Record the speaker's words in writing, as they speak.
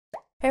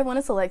Hey everyone,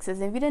 it's Alexis,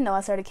 and if you didn't know, I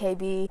started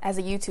KB as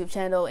a YouTube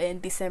channel in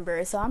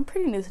December, so I'm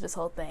pretty new to this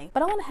whole thing.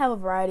 But I want to have a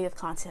variety of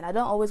content. I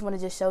don't always want to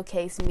just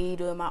showcase me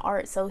doing my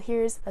art, so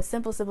here's a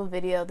simple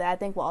video that I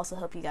think will also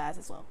help you guys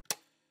as well.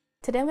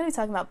 Today I'm going to be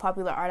talking about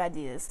popular art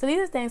ideas. So these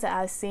are things that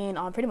I've seen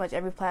on pretty much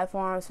every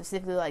platform,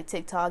 specifically like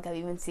TikTok. I've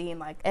even seen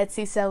like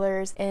Etsy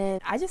sellers,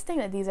 and I just think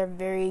that these are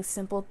very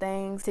simple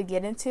things to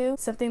get into,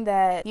 something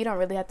that you don't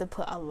really have to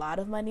put a lot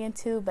of money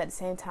into, but at the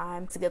same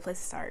time, it's a good place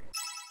to start.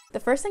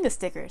 The first thing is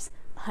stickers.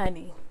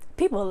 Honey,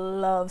 people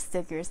love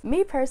stickers.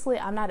 Me personally,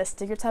 I'm not a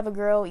sticker type of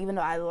girl, even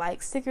though I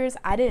like stickers.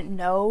 I didn't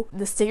know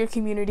the sticker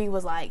community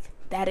was like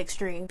that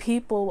extreme.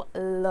 People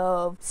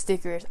love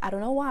stickers. I don't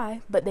know why,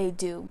 but they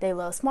do. They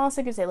love small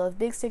stickers, they love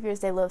big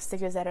stickers, they love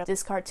stickers that are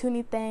just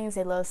cartoony things,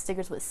 they love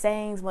stickers with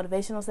sayings,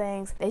 motivational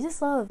sayings. They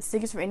just love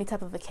stickers for any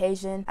type of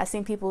occasion. I've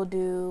seen people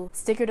do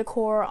sticker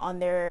decor on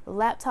their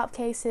laptop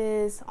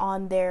cases,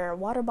 on their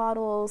water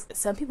bottles.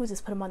 Some people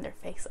just put them on their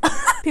face.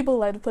 People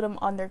like to put them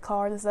on their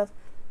cars and stuff.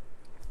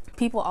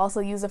 People also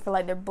use them for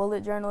like their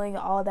bullet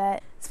journaling, all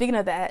that. Speaking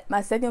of that,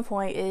 my second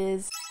point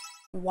is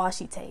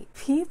washi tape.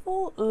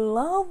 People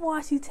love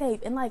washi tape,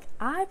 and like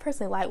I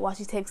personally like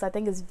washi tape because I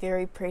think it's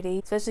very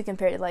pretty, especially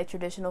compared to like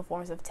traditional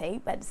forms of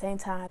tape. But at the same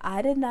time,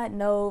 I did not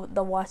know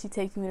the washi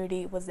tape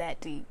community was that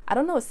deep. I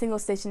don't know a single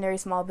stationary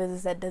small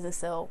business that doesn't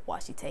sell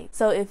washi tape.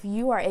 So if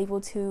you are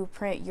able to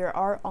print your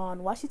art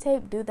on washi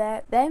tape, do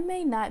that. That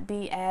may not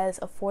be as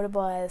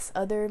affordable as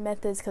other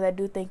methods, because I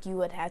do think you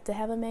would have to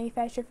have a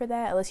manufacturer for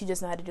that, unless you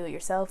just know how to do it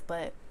yourself.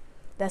 But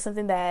that's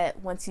something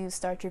that once you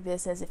start your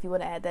business, if you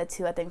want to add that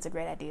too, I think it's a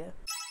great idea.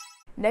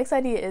 Next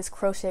idea is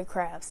crochet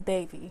crafts.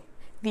 Baby,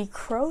 the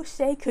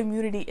crochet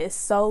community is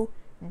so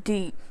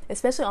deep,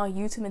 especially on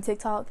YouTube and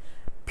TikTok.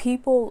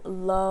 People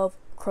love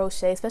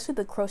crochet, especially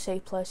the crochet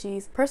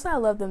plushies. Personally, I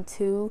love them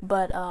too,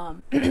 but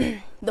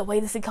the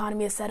way this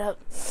economy is set up,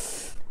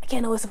 I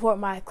can't always support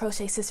my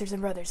crochet sisters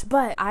and brothers.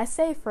 But I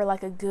say for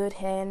like a good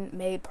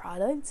handmade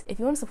product, if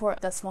you want to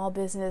support a small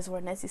business or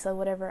an Etsy sale,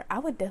 whatever, I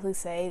would definitely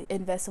say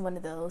invest in one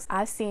of those.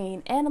 I've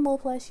seen animal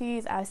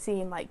plushies, I've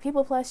seen like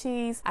people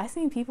plushies, I've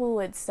seen people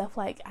with stuff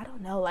like, I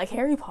don't know, like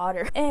Harry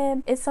Potter,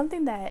 and it's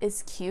something that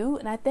is cute.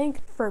 And I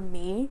think for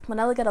me, when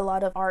I look at a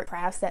lot of art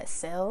crafts that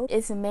sell,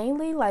 it's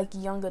mainly like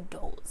young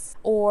adults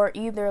or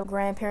either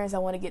grandparents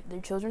that want to get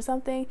their children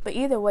something, but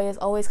either way, it's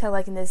always kind of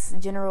like in this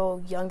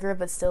general younger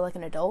but still like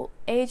an adult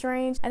age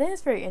range. I think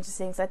it's very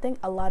interesting because I think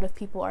a lot of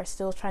people are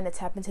still trying to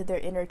tap into their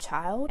inner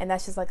child, and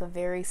that's just like a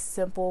very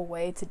simple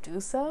way to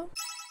do so.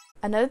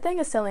 Another thing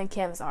is selling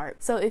canvas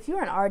art. So if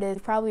you're an artist,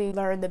 you probably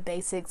learn the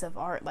basics of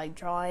art like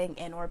drawing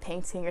and or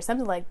painting or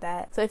something like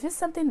that. So if it's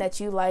something that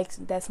you like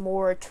that's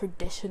more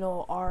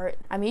traditional art,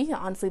 I mean, you can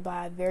honestly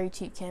buy a very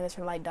cheap canvas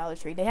from like Dollar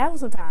Tree. They have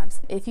them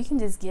sometimes. If you can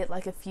just get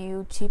like a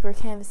few cheaper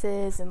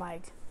canvases and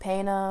like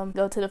paint them,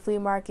 go to the flea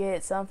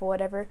market, sell them for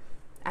whatever,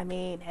 I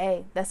mean,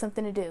 hey, that's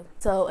something to do.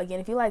 So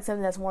again, if you like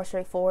something that's more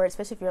straightforward,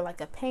 especially if you're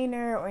like a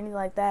painter or anything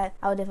like that,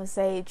 I would definitely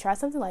say try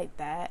something like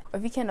that. Or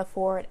if you can't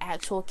afford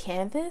actual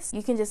canvas,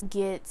 you can just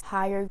get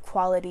higher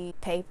quality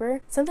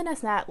paper, something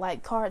that's not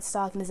like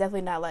cardstock and is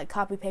definitely not like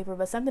copy paper,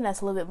 but something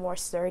that's a little bit more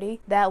sturdy.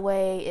 That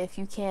way, if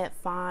you can't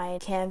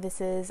find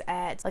canvases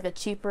at like a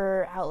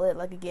cheaper outlet,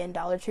 like again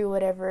Dollar Tree or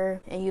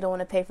whatever, and you don't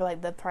want to pay for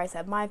like the price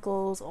at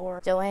Michael's or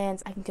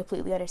Joann's, I can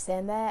completely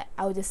understand that.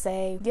 I would just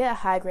say get a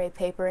high grade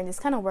paper and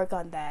just kind of work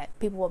on that.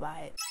 People will buy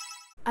it.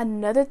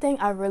 Another thing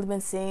I've really been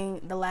seeing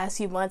the last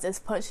few months is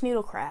punch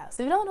needle crafts.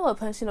 If you don't know what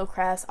punch needle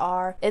crafts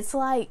are, it's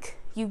like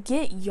you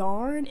get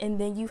yarn and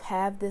then you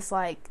have this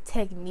like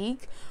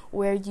technique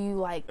where you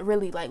like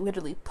really like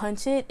literally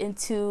punch it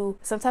into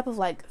some type of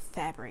like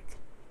fabric.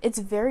 It's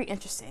very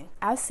interesting.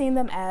 I've seen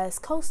them as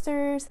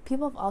coasters.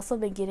 People have also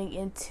been getting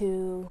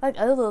into like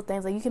other little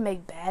things, like you can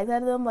make bags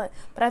out of them, but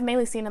I've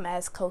mainly seen them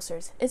as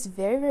coasters. It's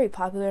very, very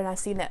popular, and I've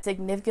seen that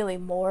significantly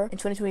more in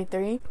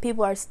 2023.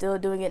 People are still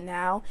doing it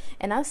now,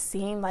 and I've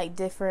seen like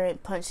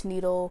different punch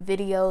needle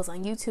videos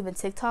on YouTube and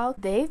TikTok.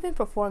 They've been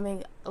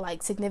performing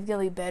like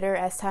significantly better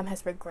as time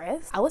has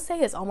progressed. I would say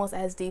it's almost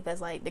as deep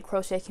as like the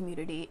crochet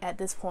community at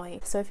this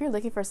point. So if you're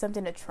looking for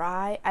something to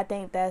try, I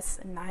think that's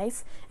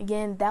nice.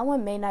 Again, that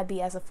one may not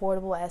be as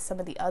affordable as some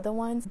of the other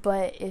ones,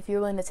 but if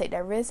you're willing to take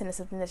that risk and it's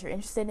something that you're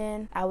interested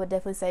in, I would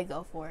definitely say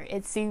go for it.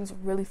 It seems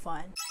really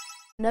fun.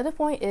 Another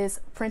point is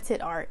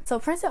printed art. So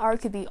printed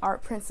art could be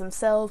art prints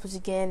themselves, which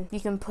again,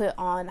 you can put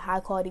on high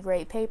quality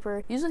grade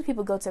paper. Usually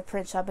people go to a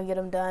print shop and get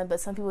them done,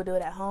 but some people do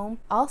it at home.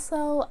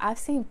 Also, I've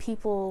seen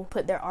people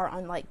put their art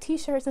on like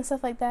t-shirts and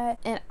stuff like that.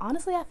 And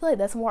honestly, I feel like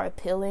that's more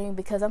appealing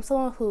because I'm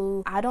someone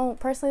who, I don't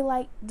personally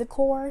like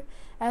decor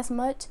as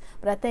much,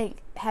 but I think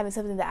having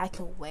something that I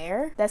can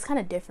wear, that's kind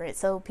of different.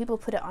 So people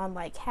put it on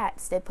like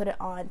hats, they put it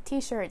on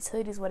t-shirts,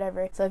 hoodies,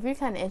 whatever. So if you're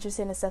kind of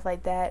interested in stuff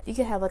like that, you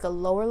can have like a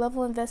lower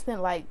level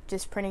investment, like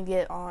just printing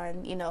it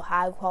on, you know,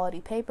 high quality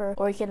paper,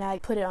 or you can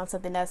like put it on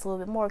something that's a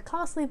little bit more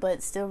costly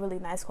but still really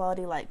nice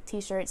quality, like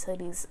t-shirts,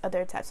 hoodies,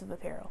 other types of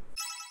apparel.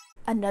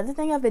 Another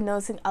thing I've been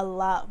noticing a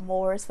lot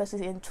more,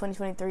 especially in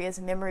 2023, is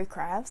memory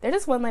crafts. There's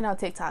just one lady on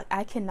TikTok,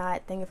 I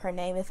cannot think of her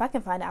name. If I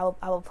can find it,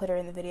 I will put her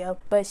in the video.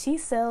 But she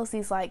sells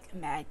these like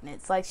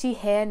magnets. Like she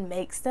hand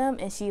makes them,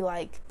 and she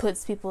like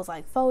puts people's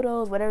like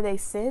photos, whatever they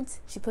sent,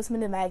 she puts them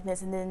in the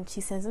magnets, and then she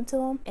sends them to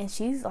them. And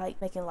she's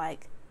like making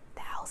like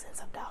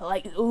thousands of dollars,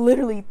 like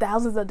literally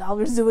thousands of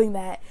dollars doing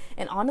that.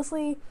 And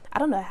honestly, I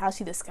don't know how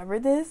she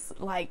discovered this,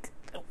 like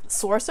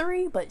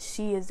sorcery, but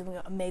she is doing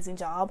an amazing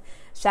job.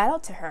 Shout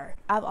out to her.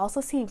 I've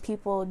also seen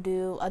people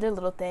do other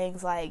little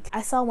things. Like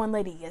I saw one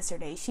lady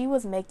yesterday, she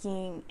was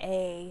making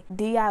a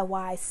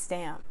DIY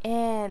stamp,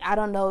 and I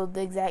don't know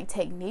the exact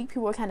technique.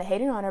 People were kind of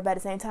hating on her, but at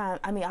the same time,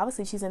 I mean,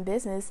 obviously she's in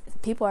business.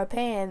 People are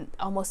paying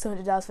almost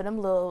 $200 for them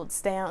little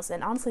stamps,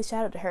 and honestly,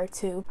 shout out to her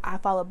too. I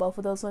follow both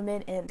of those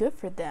women, and good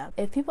for them.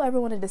 If people ever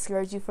want to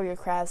discourage you for your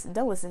crafts,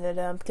 don't listen to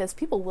them, because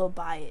people will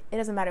buy it. It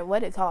doesn't matter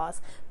what it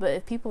costs, but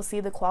if people see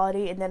the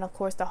quality, and then of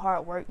course the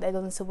hard work that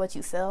goes into what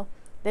you sell,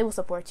 they will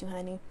support you,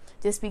 honey.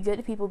 Just be good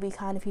to people, be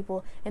kind to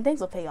people, and things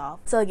will pay off.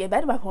 So again,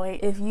 back to my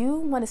point, if you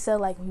want to sell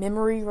like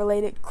memory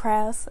related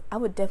crafts, I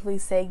would definitely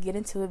say get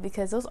into it,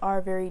 because those are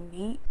very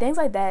neat. Things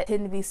like that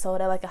tend to be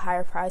sold at like a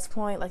higher price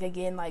point, like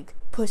again, like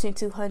pushing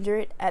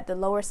 200 at the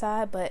lower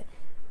side, but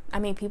I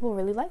mean, people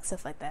really like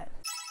stuff like that.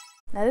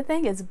 Another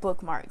thing is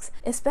bookmarks,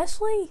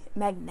 especially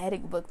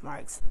magnetic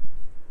bookmarks.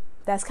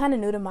 That's kind of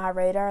new to my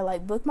radar.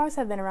 Like bookmarks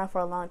have been around for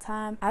a long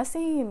time. I've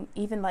seen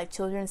even like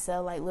children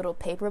sell like little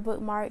paper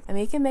bookmarks. I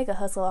mean, you can make a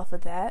hustle off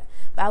of that,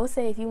 but I would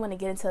say if you want to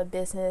get into a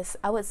business,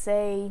 I would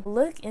say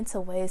look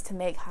into ways to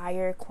make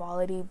higher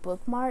quality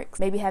bookmarks,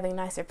 maybe having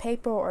nicer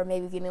paper, or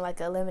maybe getting like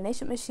a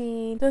lamination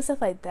machine, doing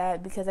stuff like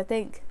that, because I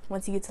think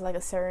once you get to like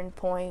a certain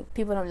point,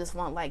 people don't just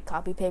want like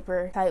copy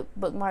paper type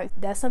bookmarks.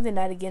 That's something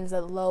that again is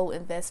a low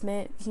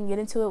investment. You can get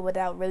into it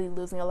without really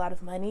losing a lot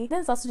of money.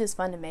 Then it's also just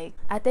fun to make.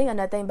 I think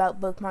another thing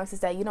about bookmarks is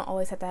that you don't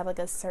always have to have like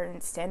a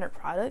certain standard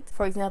product.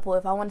 For example,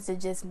 if I wanted to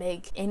just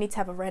make any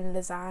type of random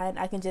design,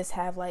 I can just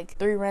have like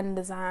 3 random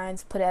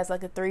designs, put it as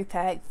like a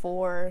 3-pack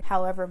for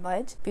however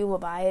much. People will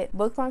buy it.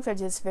 Bookmarks are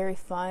just very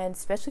fun,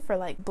 especially for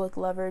like book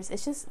lovers.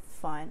 It's just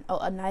fun.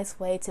 A nice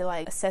way to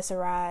like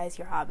accessorize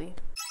your hobby.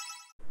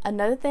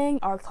 Another thing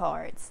are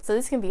cards. So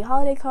this can be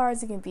holiday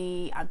cards, it can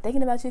be I'm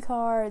thinking about you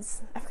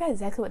cards. I forgot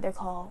exactly what they're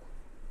called.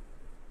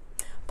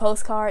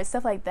 Postcards,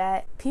 stuff like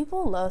that.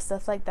 People love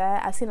stuff like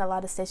that. I've seen a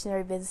lot of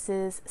stationery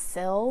businesses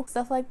sell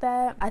stuff like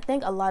that. I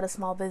think a lot of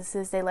small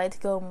businesses, they like to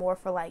go more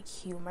for like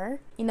humor.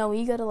 You know, when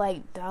you go to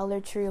like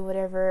Dollar Tree or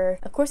whatever,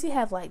 of course you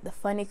have like the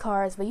funny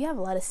cards, but you have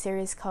a lot of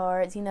serious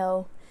cards, you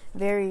know,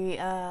 very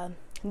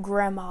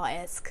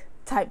grandma-esque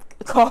type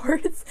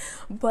cards.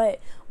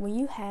 But when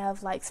you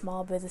have like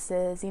small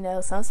businesses, you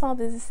know, some small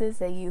businesses,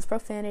 they use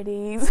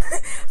profanities.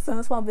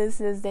 Some small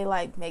businesses, they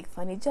like make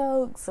funny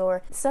jokes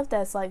or stuff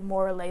that's like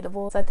more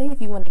relatable. So I think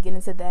if you want to get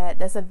into that,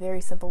 that's a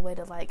very simple way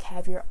to like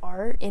have your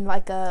art in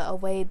like a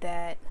way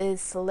that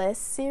is less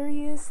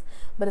serious,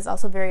 but it's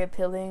also very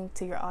appealing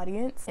to your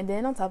audience. And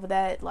then on top of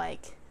that,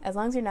 like as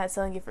long as you're not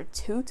selling it for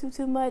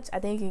too much, I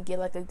think you can get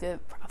like a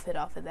good profit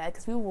off of that,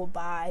 because people will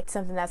buy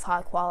something that's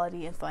high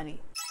quality and funny.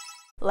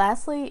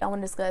 Lastly, I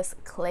want to discuss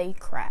clay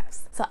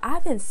crafts. So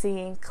I've been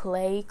seeing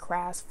clay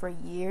crafts for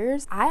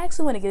years. I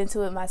actually want to get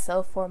into it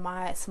myself for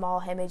my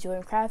small handmade jewelry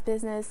and craft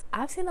business.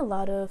 I've seen a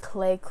lot of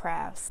clay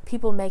crafts,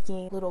 people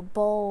making little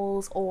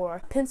bowls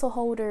or pencil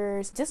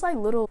holders, just like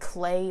little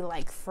clay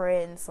like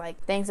friends,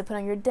 like things to put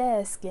on your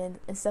desk and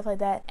stuff like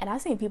that. And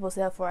I've seen people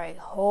sell for a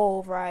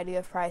whole variety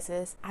of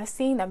prices. I've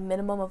seen a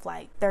minimum of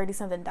like $30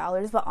 something,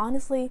 but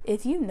honestly,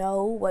 if you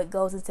know what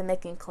goes into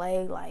making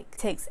clay, like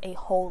takes a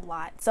whole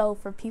lot. So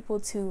for people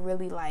to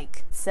really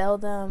like sell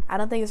them, I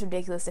don't think it's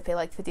ridiculous to pay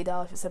like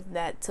 $50 for something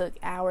that took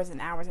hours and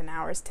hours and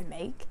hours to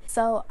make.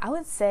 So I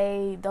would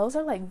say those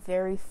are like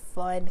very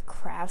fun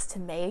crafts to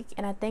make,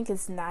 and I think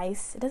it's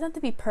nice. It doesn't have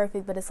to be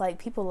perfect, but it's like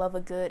people love a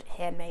good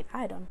handmade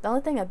item. The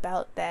only thing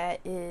about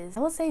that is I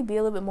would say be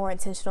a little bit more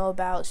intentional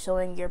about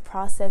showing your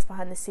process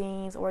behind the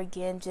scenes, or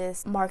again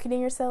just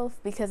marketing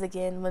yourself, because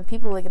again, when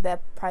people look at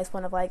that price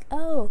point of like,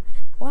 oh,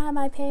 why am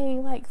I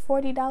paying like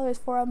 $40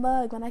 for a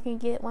mug when I can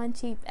get one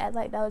cheap at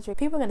like Dollar Tree?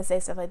 People are gonna say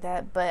stuff like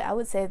that, but I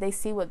would say if they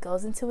see what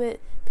goes into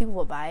it, people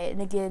will buy it.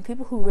 And again,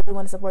 people who really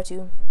want to support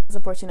you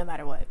no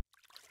matter what.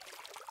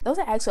 Those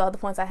are actually all the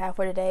points I have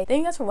for today. Thank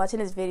you guys for watching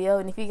this video,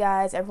 and if you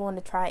guys ever want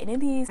to try any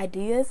of these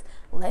ideas,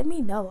 let me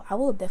know. I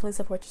will definitely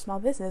support your small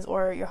business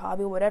or your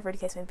hobby or whatever the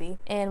case may be.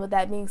 And with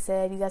that being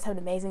said, you guys have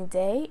an amazing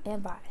day,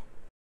 and bye.